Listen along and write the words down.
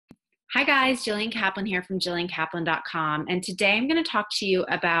Hi guys, Jillian Kaplan here from jilliankaplan.com. And today I'm going to talk to you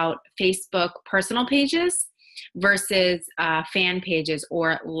about Facebook personal pages versus fan pages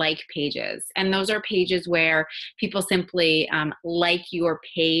or like pages. And those are pages where people simply like your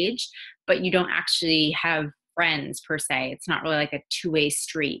page, but you don't actually have friends per se. It's not really like a two-way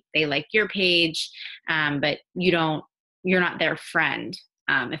street. They like your page, but you're not their friend,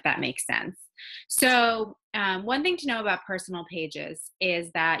 if that makes sense. So one thing to know about personal pages is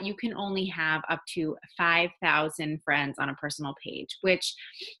that you can only have up to 5,000 friends on a personal page, which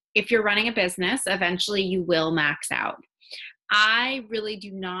if you're running a business, eventually you will max out. I really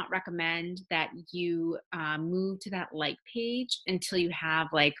do not recommend that you move to that like page until you have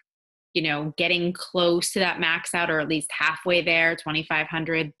getting close to that max out, or at least halfway there,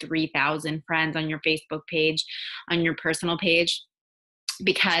 2,500, 3,000 friends on your Facebook page, on your personal page.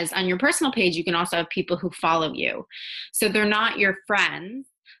 Because on your personal page, you can also have people who follow you. So they're not your friends,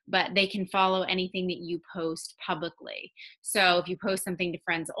 but they can follow anything that you post publicly. So if you post something to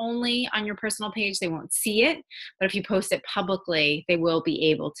friends only on your personal page, they won't see it. But if you post it publicly, they will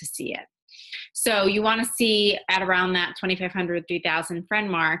be able to see it. So you want to see at around that 2,500, 3,000 friend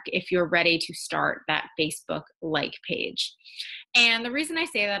mark if you're ready to start that Facebook like page. And the reason I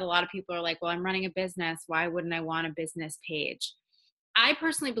say that, a lot of people are like, well, I'm running a business. Why wouldn't I want a business page? I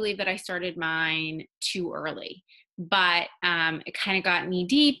personally believe that I started mine too early, but it kind of got knee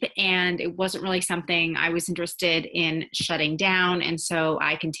deep and it wasn't really something I was interested in shutting down. And so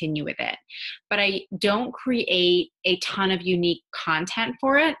I continue with it, but I don't create a ton of unique content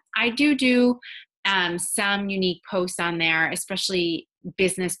for it. I do some unique posts on there, especially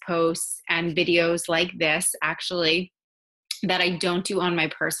business posts and videos like this, actually, that I don't do on my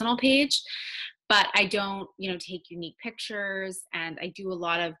personal page. But I don't, take unique pictures, and I do a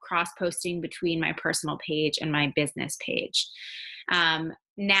lot of cross-posting between my personal page and my business page.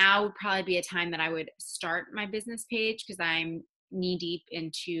 Now would probably be a time that I would start my business page because I'm knee-deep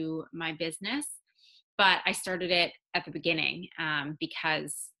into my business. But I started it at the beginning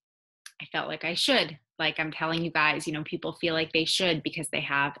because I felt like I should. Like I'm telling you guys, people feel like they should because they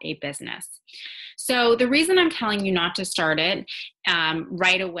have a business. So the reason I'm telling you not to start it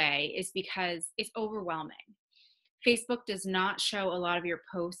right away is because it's overwhelming. Facebook does not show a lot of your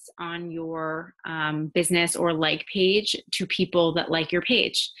posts on your business or like page to people that like your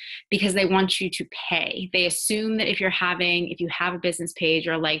page because they want you to pay. They assume that if you have a business page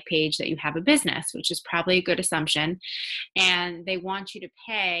or a like page, that you have a business, which is probably a good assumption. And they want you to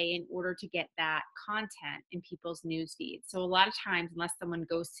pay in order to get that content in people's news feeds. So a lot of times, unless someone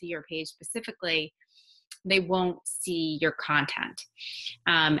goes to your page specifically, they won't see your content.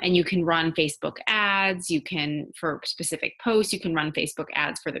 And you can run Facebook ads. For specific posts, you can run Facebook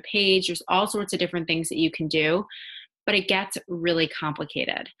ads for the page. There's all sorts of different things that you can do, but it gets really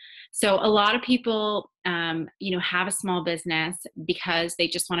complicated. So a lot of people, have a small business because they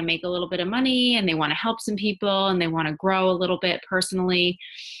just want to make a little bit of money and they want to help some people and they want to grow a little bit personally,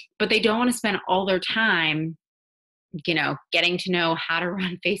 but they don't want to spend all their time getting to know how to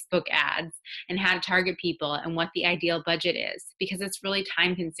run Facebook ads and how to target people and what the ideal budget is, because it's really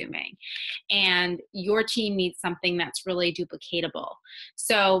time consuming and your team needs something that's really duplicatable.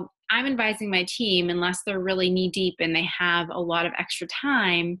 So I'm advising my team, unless they're really knee deep and they have a lot of extra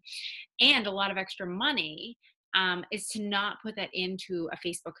time and a lot of extra money, is to not put that into a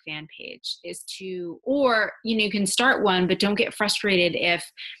Facebook fan page, or you can start one, but don't get frustrated if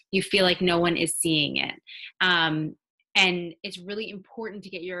you feel like no one is seeing it. And it's really important to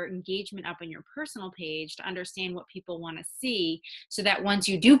get your engagement up on your personal page to understand what people want to see, so that once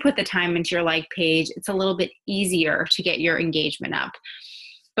you do put the time into your like page, it's a little bit easier to get your engagement up.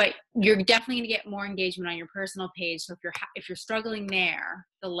 But you're definitely going to get more engagement on your personal page. So if you're struggling there,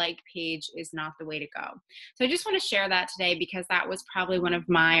 the like page is not the way to go. So I just want to share that today because that was probably one of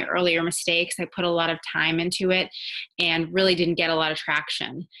my earlier mistakes. I put a lot of time into it and really didn't get a lot of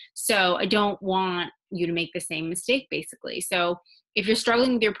traction. So I don't want you to make the same mistake, basically. So if you're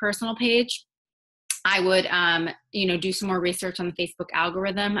struggling with your personal page, I would, do some more research on the Facebook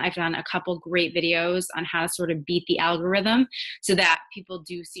algorithm. I've done a couple great videos on how to sort of beat the algorithm so that people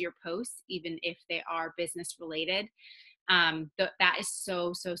do see your posts, even if they are business related. That is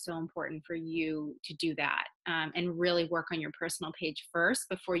so important for you to do that and really work on your personal page first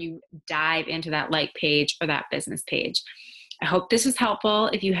before you dive into that like page or that business page. I hope this was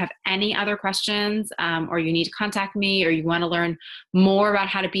helpful. If you have any other questions or you need to contact me or you want to learn more about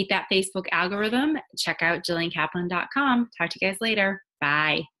how to beat that Facebook algorithm, check out jilliankaplan.com. Talk to you guys later.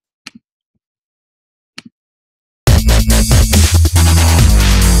 Bye.